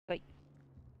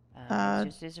It's Uh,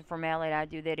 just as a formality. I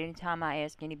do that anytime I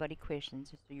ask anybody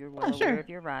questions, just so you're yeah, well aware sure. of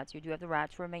your rights. You do have the right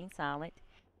to remain silent.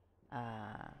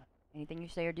 Uh, Anything you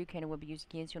say or do can and will be used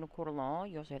against you in a court of law.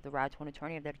 You also have the right to an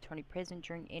attorney. Have that attorney present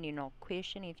during any and all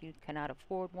questioning. If you cannot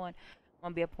afford one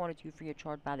be appointed to you free of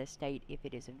charge by the state if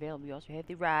it is available. You also have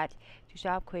the right to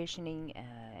stop questioning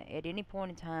at any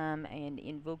point in time and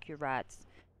invoke your rights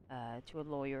to a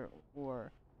lawyer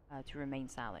or to remain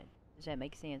silent. Does that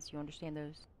make sense? You understand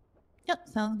those? Yep,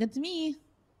 sounds good to me.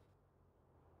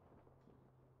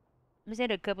 I just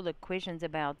had a couple of questions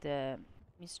about that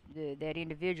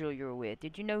individual you were with.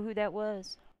 Did you know who that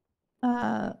was?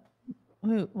 Uh,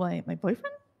 who? Wait, my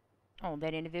boyfriend? Oh,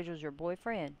 that individual's your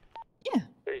boyfriend. Yeah.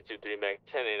 32-3 Mac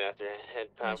 10 in after head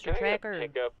pound. Mr. Can I get a Tracker.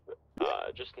 pickup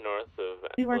just north of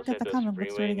We Los worked at the Santos comic book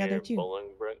store Freeway together near too.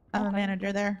 Bolingbrook? I'm a Okay.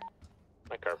 manager there.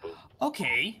 My car, please.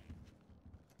 Okay.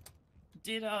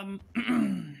 Did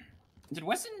did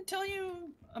Weston tell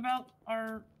you about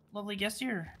our lovely guest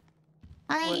here?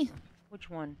 Hi. Which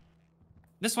one?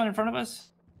 This one in front of us?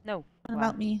 No. What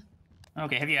about me?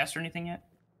 Okay, have you asked her anything yet?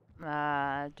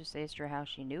 Just asked her how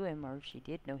she knew him or if she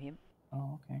did know him.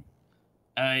 Oh, okay.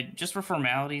 Just for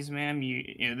formalities, ma'am, you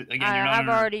know, again, you're not I've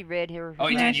under... already read her. Oh,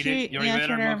 you yeah, did? You did? You already read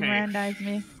she them? Okay. Mirandized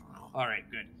me. All right,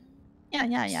 good.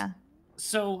 Yeah.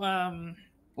 So,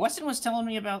 Weston was telling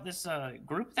me about this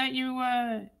group that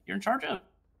you're in charge of.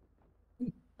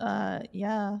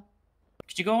 Yeah.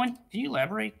 Could you go in? Can you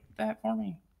elaborate that for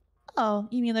me? Oh,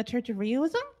 you mean the Church of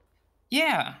Realism?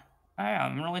 Yeah,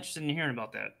 I'm really interested in hearing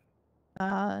about that.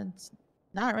 It's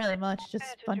not really much. Just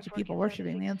a bunch of people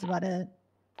worshiping me. That's about it.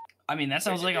 I mean, that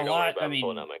sounds like a Don't worry lot. about I mean,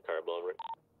 pulling out my car, Bolingbrook.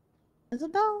 Is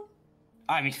it though?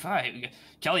 I mean, fine.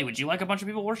 Kelly, would you like a bunch of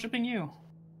people worshiping you?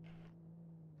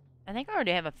 I think I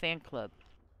already have a fan club.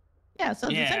 Yeah. So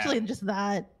it's Yeah. essentially just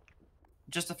that.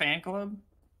 Just a fan club?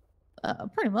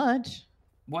 Pretty much.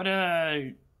 What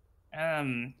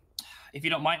if you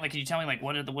don't mind, like, could you tell me, like,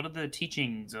 what are the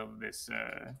teachings of this?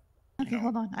 Okay,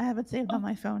 hold on. I have it saved on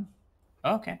my phone.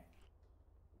 Okay.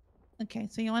 Okay,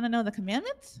 so you want to know the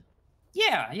commandments?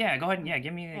 Yeah. Go ahead and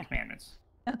give me the commandments.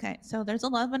 Okay, so there's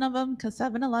 11 of them because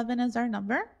 7-Eleven is our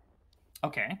number.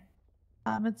 Okay.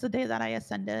 It's the day that I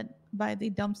ascended by the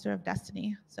dumpster of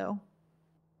destiny. So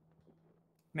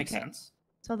Makes Okay. sense.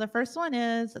 So the first one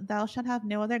is, thou shalt have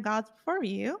no other gods before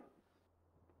you.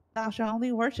 Thou shalt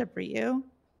only worship Ryu.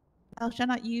 Thou shalt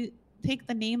not take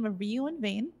the name of Ryu in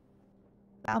vain.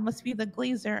 Thou must be the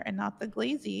glazer and not the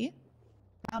glazee.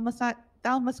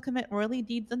 Thou must commit worldly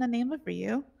deeds in the name of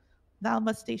Ryu. Thou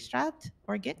must stay strapped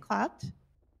or get clapped.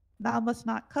 Thou must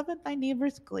not covet thy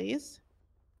neighbor's glaze.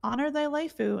 Honor thy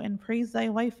waifu and praise thy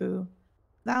waifu.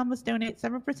 Thou must donate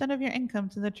 7% of your income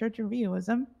to the Church of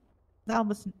Ryuism.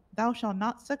 Thou shalt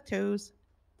not suck toes.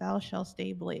 Thou shalt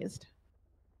stay blazed.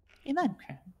 Amen.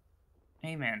 Okay.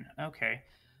 Amen. Okay.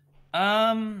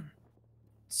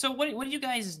 So what do you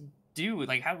guys do?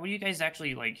 Like, what do you guys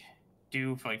actually like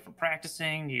do for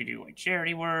practicing? Do you do like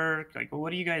charity work? Like,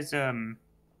 what do you guys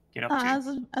get up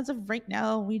to? As of right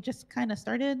now, we just kind of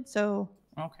started, so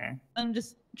Okay. I'm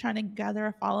just trying to gather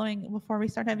a following before we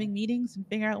start having meetings and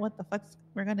figure out what the fuck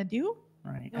we're gonna do.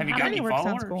 Right. Well, Have you how got many any work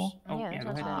sounds followers? cool. Oh, Yeah, yeah. that's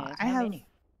Go what ahead. I'm saying. I How have. many?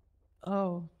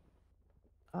 Oh.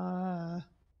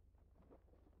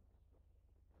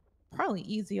 Probably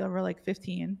easy over like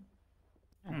 15.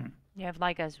 You have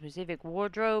like a specific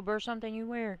wardrobe or something you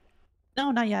wear?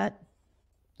 No, not yet.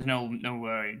 There's no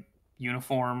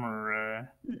uniform or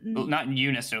well, not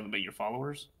you necessarily, but your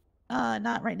followers.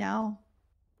 Not right now.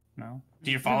 No. Do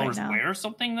your Not right followers now. wear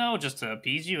something though, just to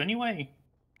appease you anyway?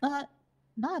 Not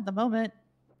at the moment.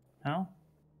 No.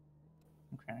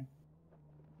 Okay.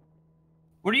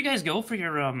 Where do you guys go for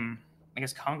your I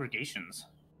guess congregations?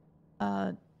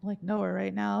 Like nowhere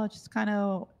right now. Just kind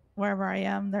of wherever I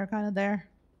am, they're kind of there.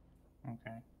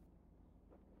 Okay.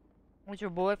 What's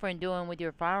your boyfriend doing with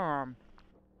your firearm?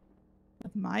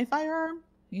 With my firearm,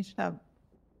 you should have.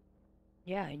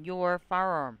 Yeah, your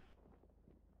firearm.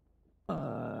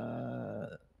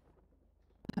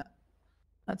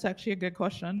 That's actually a good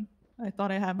question. I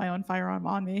thought I had my own firearm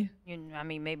on me. I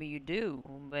mean, maybe you do,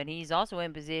 but he's also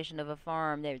in possession of a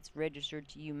firearm that's registered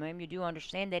to you. Ma'am, you do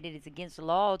understand that it is against the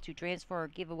law to transfer or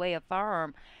give away a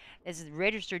firearm that is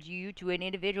registered to you to an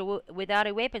individual without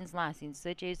a weapons license,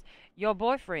 such as your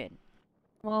boyfriend.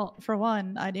 Well, for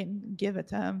one, I didn't give it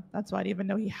to him. That's why I didn't even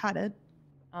know he had it.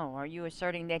 Oh, are you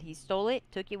asserting that he stole it,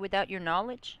 took it without your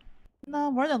knowledge?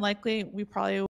 No, more than likely, we probably